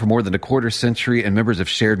been around for more than a quarter century, and members have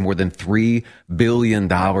shared more than $3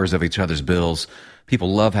 billion of each other's bills.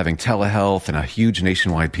 People love having telehealth and a huge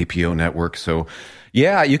nationwide PPO network. So,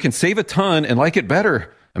 yeah, you can save a ton and like it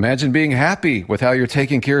better. Imagine being happy with how you're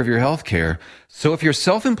taking care of your health care. So if you're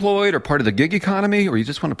self-employed or part of the gig economy, or you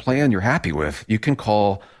just want a plan you're happy with, you can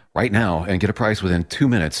call right now and get a price within 2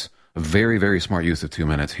 minutes. A very, very smart use of 2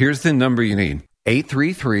 minutes. Here's the number you need.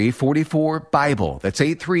 833-44-BIBLE. That's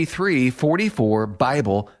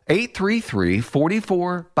 833-44-BIBLE.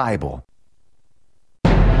 833-44-BIBLE.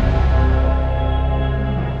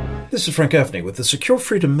 This is Frank Gaffney with the Secure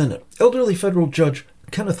Freedom Minute. Elderly federal judge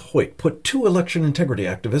Kenneth Hoyt put 2 election integrity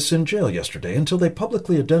activists in jail yesterday until they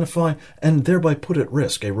publicly identify and thereby put at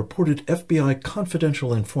risk a reported FBI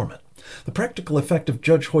confidential informant. The practical effect of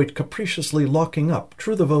Judge Hoyt capriciously locking up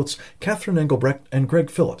True the Vote's Catherine Engelbrecht and Greg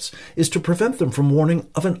Phillips is to prevent them from warning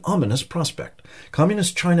of an ominous prospect.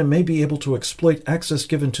 Communist China may be able to exploit access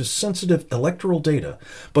given to sensitive electoral data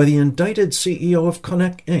by the indicted CEO of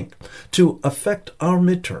Connect Inc. to affect our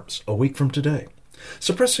midterms a week from today.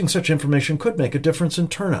 Suppressing such information could make a difference in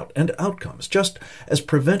turnout and outcomes, just as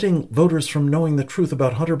preventing voters from knowing the truth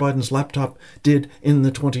about Hunter Biden's laptop did in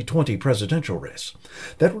the 2020 presidential race.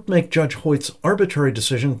 That would make Judge Hoyt's arbitrary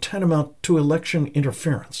decision tantamount to election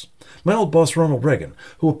interference. My old boss Ronald Reagan,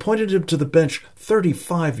 who appointed him to the bench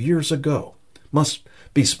 35 years ago, must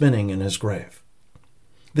be spinning in his grave.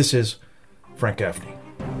 This is Frank Gaffney.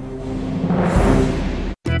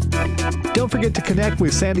 Don't forget to connect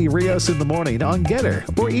with Sandy Rios in the morning on Getter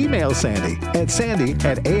or email Sandy at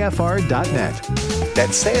sandy@afr.net.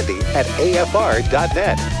 That's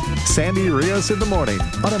sandy@afr.net. Sandy Rios in the morning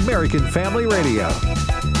on American Family Radio.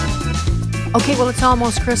 Okay, well, it's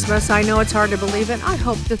almost Christmas. I know it's hard to believe it. I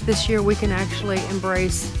hope that this year we can actually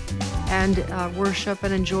embrace and worship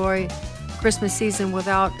and enjoy Christmas season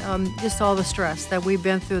without just all the stress that we've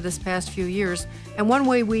been through this past few years. And one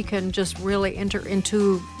way we can just really enter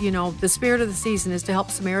into, the spirit of the season is to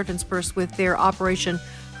help Samaritan's Purse with their Operation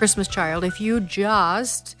Christmas Child. If you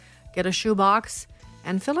just get a shoebox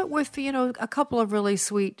and fill it with, a couple of really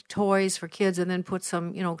sweet toys for kids, and then put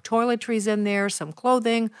some, toiletries in there, some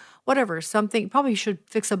clothing, whatever, something. Probably should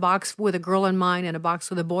fix a box with a girl in mind and a box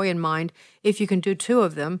with a boy in mind, if you can do two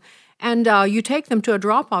of them. And you take them to a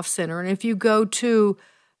drop-off center. And if you go to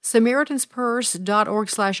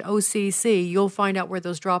SamaritansPurse.org/OCC, you'll find out where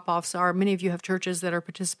those drop-offs are. Many of you have churches that are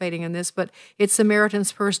participating in this, but it's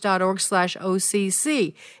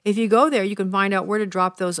SamaritansPurse.org/OCC. If you go there, you can find out where to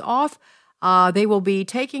drop those off. They will be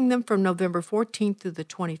taking them from November 14th through the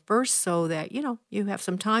 21st, so that, you have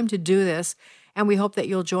some time to do this. And we hope that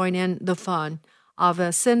you'll join in the fun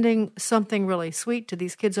of sending something really sweet to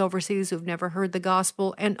these kids overseas who've never heard the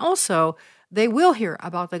gospel. And also, they will hear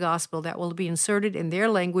about the gospel that will be inserted in their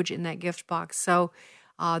language in that gift box. So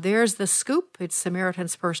there's the scoop. It's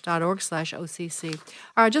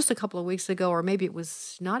SamaritansPurse.org/OCC. Just a couple of weeks ago, or maybe it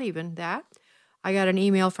was not even that, I got an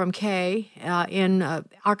email from Kay in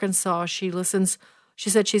Arkansas. She listens. She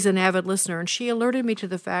said she's an avid listener, and she alerted me to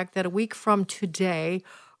the fact that a week from today,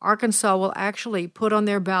 Arkansas will actually put on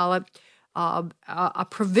their ballot a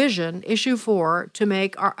provision, Issue 4, to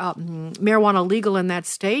make marijuana legal in that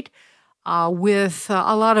state, with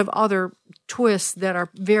a lot of other twists that are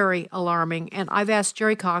very alarming. And I've asked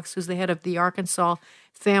Jerry Cox, who's the head of the Arkansas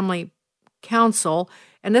Family Council,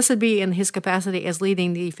 and this would be in his capacity as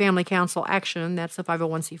leading the Family Council Action, that's the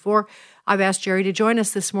 501c4. I've asked Jerry to join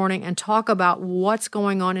us this morning and talk about what's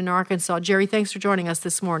going on in Arkansas. Jerry, thanks for joining us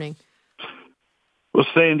this morning. Well,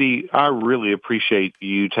 Sandy, I really appreciate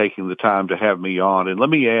you taking the time to have me on. And let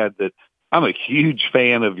me add that I'm a huge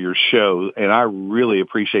fan of your show, and I really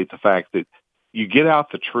appreciate the fact that you get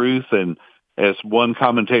out the truth, and as one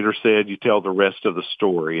commentator said, you tell the rest of the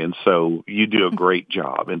story. And so you do a great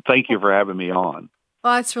job. And thank you for having me on.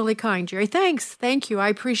 Well, that's really kind, Jerry. Thanks. Thank you. I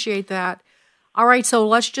appreciate that. All right, so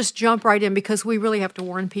let's just jump right in, because we really have to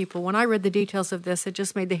warn people. When I read the details of this, it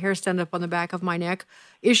just made the hair stand up on the back of my neck.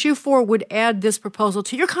 Issue 4 would add this proposal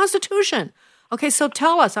to your Constitution. Okay, so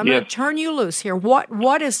tell us. I'm going to turn you loose here.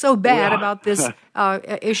 What is so bad about this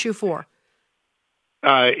Issue 4?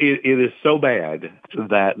 It is so bad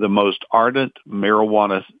that the most ardent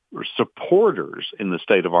marijuana supporters in the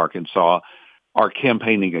state of Arkansas are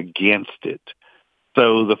campaigning against it.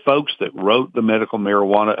 So the folks that wrote the medical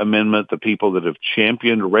marijuana amendment, the people that have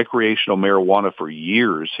championed recreational marijuana for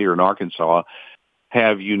years here in Arkansas,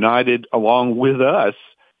 have united along with us,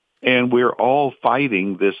 and we're all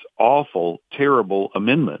fighting this awful, terrible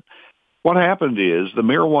amendment. What happened is the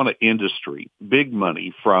marijuana industry, big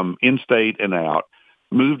money from in-state and out,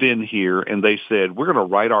 moved in here, and they said, we're going to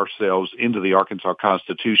write ourselves into the Arkansas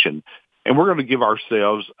Constitution, and we're going to give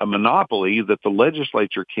ourselves a monopoly that the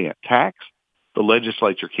legislature can't tax, the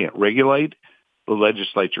legislature can't regulate, the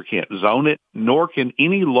legislature can't zone it, nor can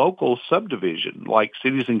any local subdivision like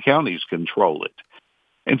cities and counties control it.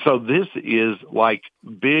 And so this is like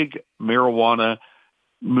big marijuana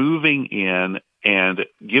moving in and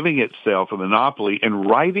giving itself a monopoly and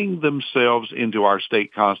writing themselves into our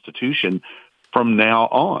state constitution from now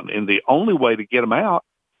on. And the only way to get them out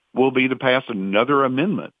will be to pass another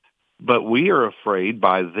amendment. But we are afraid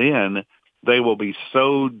by then they will be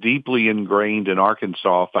so deeply ingrained in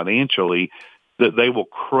Arkansas financially that they will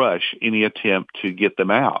crush any attempt to get them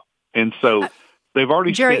out. And so they've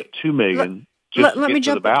already spent $2 million just to get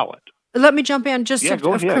to the ballot. Let me jump in just to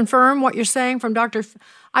confirm what you're saying from Dr.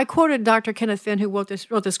 I quoted Dr. Kenneth Finn, who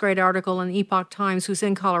wrote this great article in Epoch Times, who's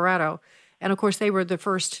in Colorado. And, of course, they were the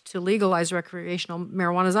first to legalize recreational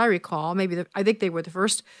marijuana, as I recall. I think they were the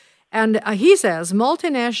first. And he says,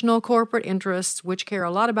 multinational corporate interests, which care a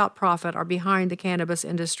lot about profit, are behind the cannabis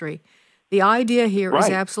industry. The idea here is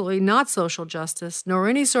absolutely not social justice, nor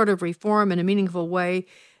any sort of reform in a meaningful way.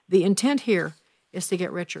 The intent here is to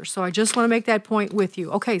get richer. So I just want to make that point with you.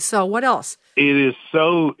 Okay, so what else? It is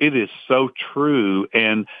so true,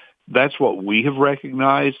 and that's what we have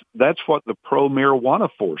recognized. That's what the pro-marijuana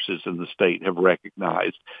forces in the state have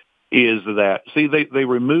recognized. Is that, see, they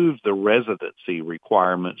removed the residency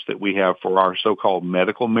requirements that we have for our so-called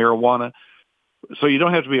medical marijuana. So you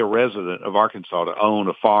don't have to be a resident of Arkansas to own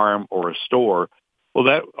a farm or a store. Well,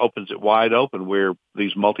 that opens it wide open where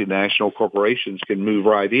these multinational corporations can move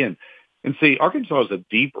right in. And see, Arkansas is a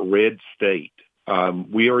deep red state.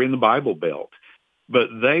 We are in the Bible Belt. But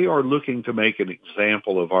they are looking to make an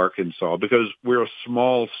example of Arkansas because we're a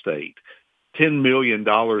small state. $10 million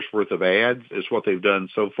worth of ads is what they've done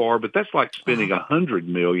so far, but that's like spending $100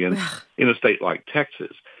 million in a state like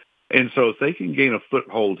Texas. And so if they can gain a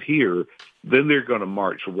foothold here, then they're going to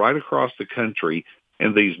march right across the country,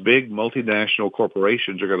 and these big multinational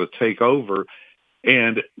corporations are going to take over,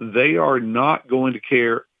 and they are not going to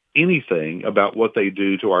care anything about what they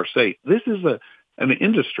do to our state. This is an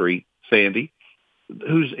industry, Sandy,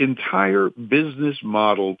 whose entire business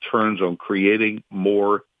model turns on creating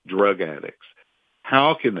more drug addicts.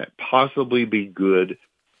 How can that possibly be good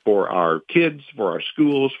for our kids, for our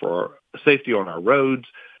schools, for our safety on our roads,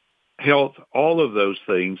 health, all of those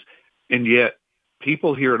things? And yet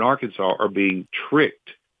people here in Arkansas are being tricked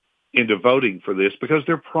into voting for this because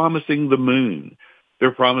they're promising the moon.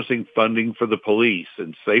 They're promising funding for the police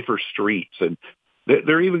and safer streets. And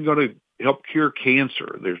they're even going to help cure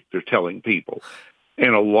cancer, they're telling people.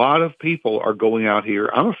 And a lot of people are going out here,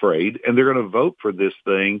 I'm afraid, and they're going to vote for this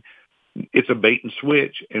thing. It's a bait and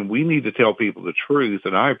switch, and we need to tell people the truth,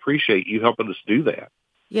 and I appreciate you helping us do that.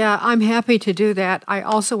 Yeah, I'm happy to do that. I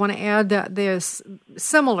also want to add that there's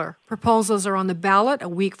similar proposals are on the ballot a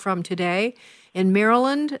week from today in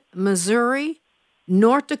Maryland, Missouri,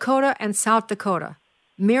 North Dakota, and South Dakota.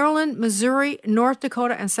 Maryland, Missouri, North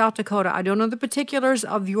Dakota, and South Dakota. I don't know the particulars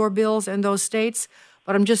of your bills in those states,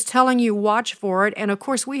 but I'm just telling you, watch for it. And, of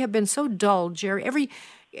course, we have been so dull, Jerry.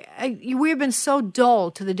 We have been so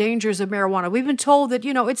dull to the dangers of marijuana. We've been told that,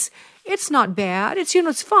 it's not bad.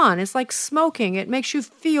 It's fun. It's like smoking. It makes you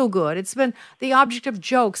feel good. It's been the object of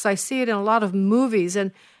jokes. I see it in a lot of movies.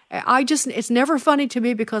 And it's never funny to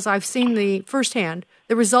me because I've seen firsthand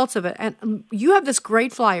the results of it. And you have this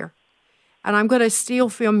great flyer. And I'm going to steal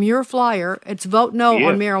from your flyer. It's Vote No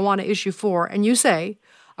on Marijuana Issue 4. And you say,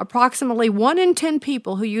 approximately 1 in 10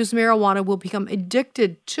 people who use marijuana will become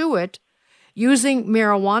addicted to it. Using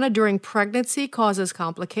marijuana during pregnancy causes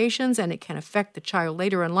complications, and it can affect the child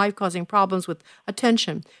later in life, causing problems with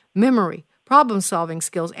attention, memory, problem-solving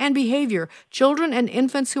skills, and behavior. Children and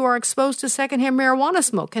infants who are exposed to secondhand marijuana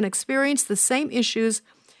smoke can experience the same issues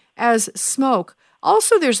as smoke.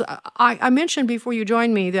 Also, I mentioned before you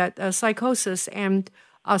joined me that psychosis and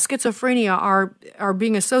schizophrenia are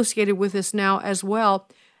being associated with this now as well.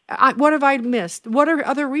 What have I missed? What are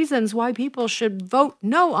other reasons why people should vote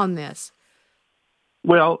no on this?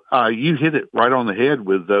 Well, you hit it right on the head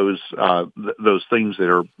with those things that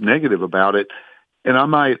are negative about it. And I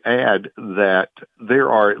might add that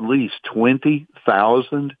there are at least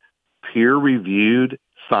 20,000 peer-reviewed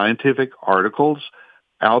scientific articles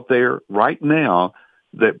out there right now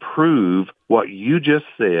that prove what you just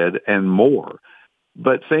said and more.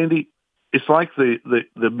 But Sandy, it's like the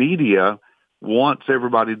media wants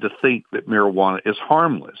everybody to think that marijuana is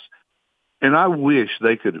harmless. And I wish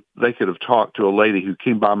they could have talked to a lady who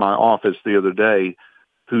came by my office the other day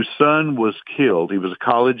whose son was killed. He was a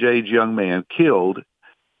college-age young man killed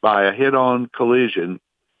by a head-on collision.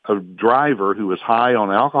 A driver who was high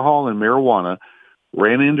on alcohol and marijuana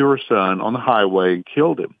ran into her son on the highway and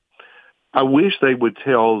killed him. I wish they would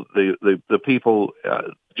tell the people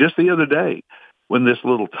just the other day when this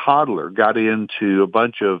little toddler got into a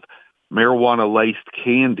bunch of marijuana-laced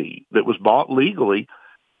candy that was bought legally,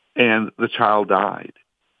 and the child died.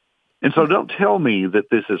 And so don't tell me that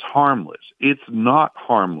this is harmless. It's not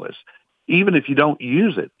harmless. Even if you don't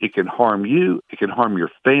use it, it can harm you. It can harm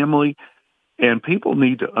your family. And people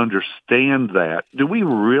need to understand that. Do we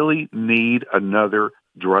really need another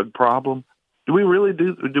drug problem? Do we really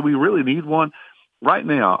need one? Right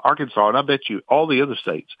now, Arkansas, and I bet you all the other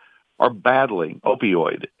states, are battling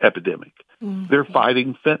opioid epidemic. Mm-hmm. They're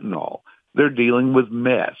fighting fentanyl. They're dealing with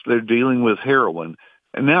meth. They're dealing with heroin.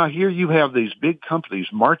 And now here you have these big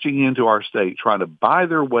companies marching into our state, trying to buy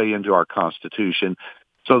their way into our Constitution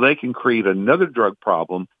so they can create another drug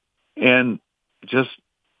problem and just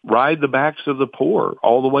ride the backs of the poor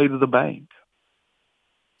all the way to the bank.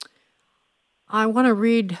 I want to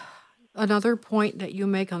read another point that you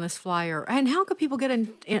make on this flyer. And how could people get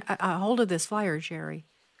a hold of this flyer, Jerry?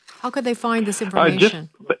 How could they find this information?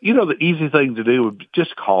 The easy thing to do would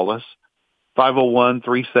just call us,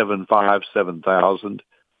 501-375-7000,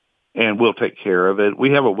 and we'll take care of it.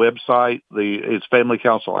 We have a website. It's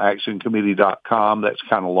FamilyCounselActionCommittee.com. That's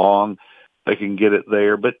kind of long. They can get it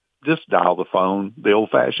there, but just dial the phone. The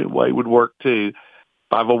old-fashioned way would work, too,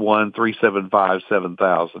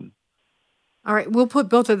 501-375-7000. All right, we'll put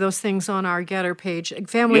both of those things on our Getter page,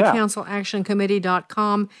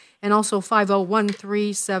 FamilyCounselActionCommittee.com, and also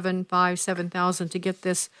 501-375-7000 to get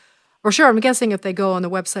this. Or sure, I'm guessing if they go on the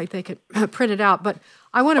website, they can print it out. But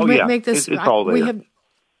I want to make this. It's all there.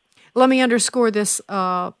 Let me underscore this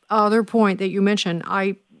other point that you mentioned.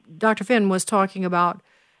 Dr. Finn was talking about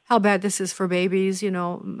how bad this is for babies,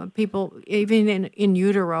 people, even in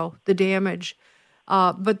utero, the damage.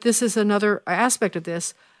 But this is another aspect of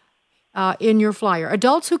this in your flyer.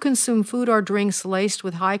 Adults who consume food or drinks laced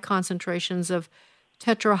with high concentrations of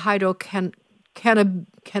tetrahydrocannabinol, I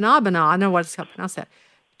don't know what it's called, pronounce that.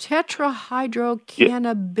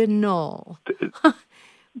 Tetrahydrocannabinol.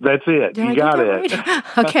 That's it. You got it. Right?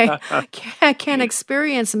 Okay. Can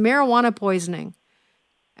experience marijuana poisoning.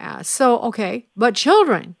 But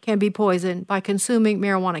children can be poisoned by consuming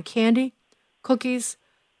marijuana candy, cookies,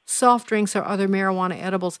 soft drinks, or other marijuana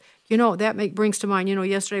edibles. That brings to mind,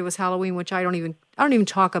 yesterday was Halloween, which I don't even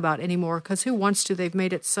talk about anymore, because who wants to? They've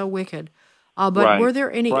made it so wicked. But were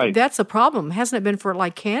there any, that's a problem. Hasn't it been for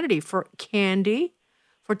candy?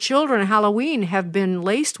 For children, Halloween have been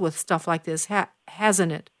laced with stuff like this,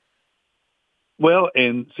 hasn't it? Well,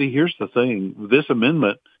 and see, here's the thing. This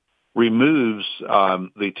amendment removes the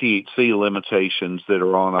THC limitations that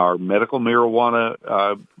are on our medical marijuana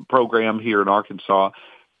program here in Arkansas.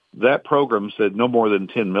 That program said no more than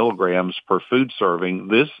 10 milligrams per food serving.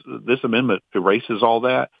 This amendment erases all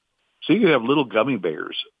that. So you have little gummy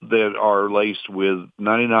bears that are laced with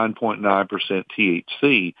 99.9%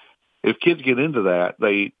 THC. If kids get into that,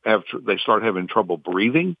 they start having trouble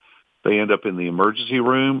breathing. They end up in the emergency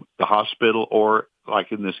room, the hospital, or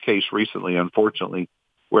like in this case recently, unfortunately,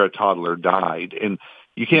 where a toddler died. And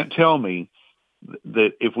you can't tell me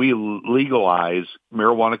that if we legalize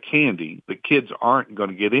marijuana candy, the kids aren't going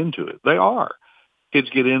to get into it. They are. Kids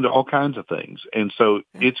get into all kinds of things. And so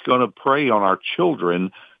it's going to prey on our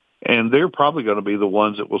children, and they're probably going to be the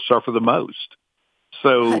ones that will suffer the most.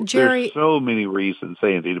 So Jerry, there's so many reasons,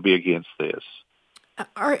 Sandy, to be against this.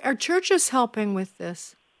 Are churches helping with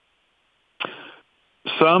this?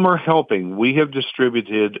 Some are helping. We have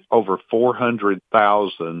distributed over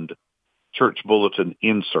 400,000 church bulletin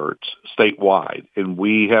inserts statewide, and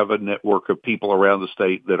we have a network of people around the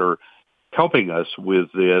state that are helping us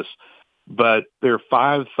with this. But there are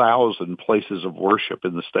 5,000 places of worship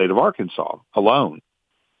in the state of Arkansas alone.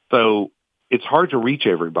 So it's hard to reach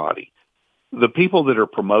everybody. The people that are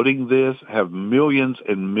promoting this have millions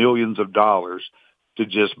and millions of dollars to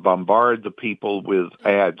just bombard the people with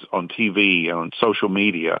ads on TV and on social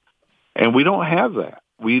media. And we don't have that.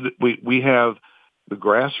 We have the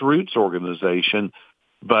grassroots organization,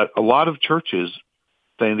 but a lot of churches,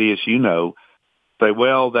 Sandy, as you know, say,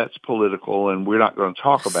 well, that's political and we're not going to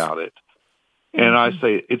talk about it. And I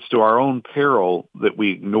say it's to our own peril that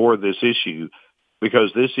we ignore this issue,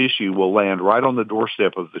 because this issue will land right on the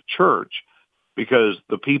doorstep of the church, because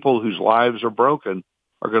the people whose lives are broken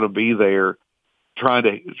are going to be there trying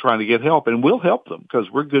to get help, and we'll help them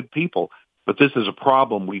because we're good people. But this is a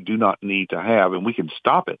problem we do not need to have, and we can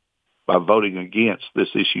stop it by voting against this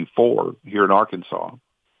issue 4 here in Arkansas. All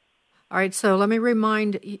right, so let me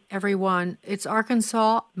remind everyone, it's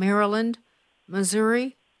Arkansas, Maryland,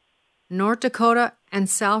 Missouri, North Dakota, and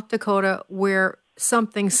South Dakota where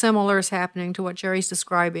something similar is happening to what Jerry's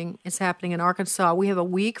describing. It's happening in Arkansas. We have a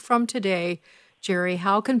week from today. Jerry,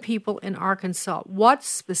 how can people in Arkansas, what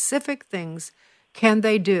specific things can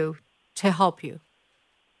they do to help you?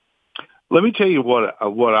 Let me tell you what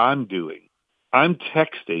I'm doing. I'm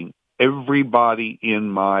texting everybody in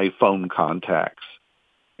my phone contacts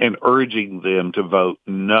and urging them to vote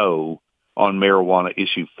no on marijuana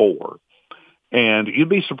issue 4. And you'd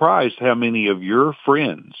be surprised how many of your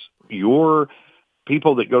friends, your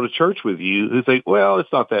people that go to church with you, who think, well,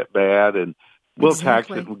 it's not that bad, and we'll tax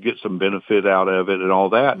it, we'll get some benefit out of it and all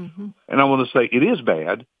that. Mm-hmm. And I want to say it is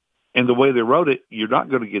bad. And the way they wrote it, you're not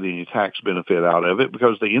going to get any tax benefit out of it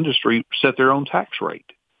because the industry set their own tax rate.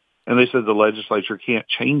 And they said the legislature can't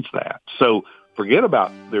change that. So forget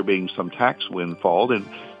about there being some tax windfall, and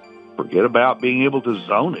forget about being able to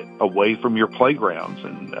zone it away from your playgrounds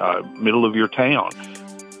and middle of your town.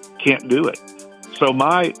 Can't do it. So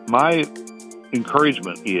my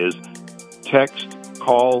encouragement is text,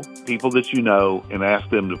 call people that you know, and ask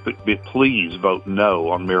them to please vote no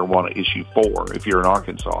on marijuana issue 4 if you're in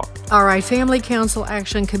Arkansas. All right,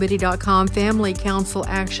 FamilyCounselActionCommittee.com,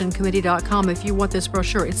 FamilyCounselActionCommittee.com. If you want this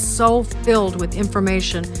brochure, it's so filled with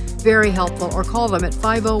information, very helpful, or call them at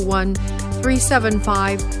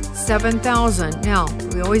 501-375-7000. Now,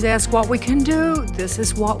 we always ask what we can do. This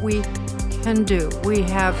is what we can do. We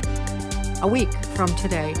have a week from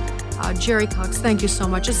today. Jerry Cox, thank you so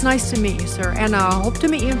much. It's nice to meet you, sir, and I hope to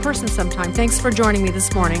meet you in person sometime. Thanks for joining me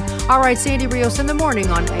this morning. All right, Sandy Rios in the morning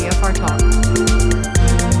on AFR Talk.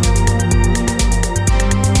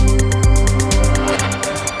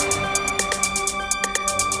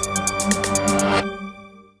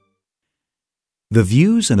 The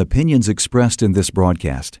views and opinions expressed in this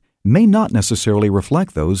broadcast may not necessarily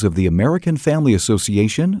reflect those of the American Family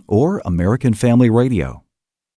Association or American Family Radio.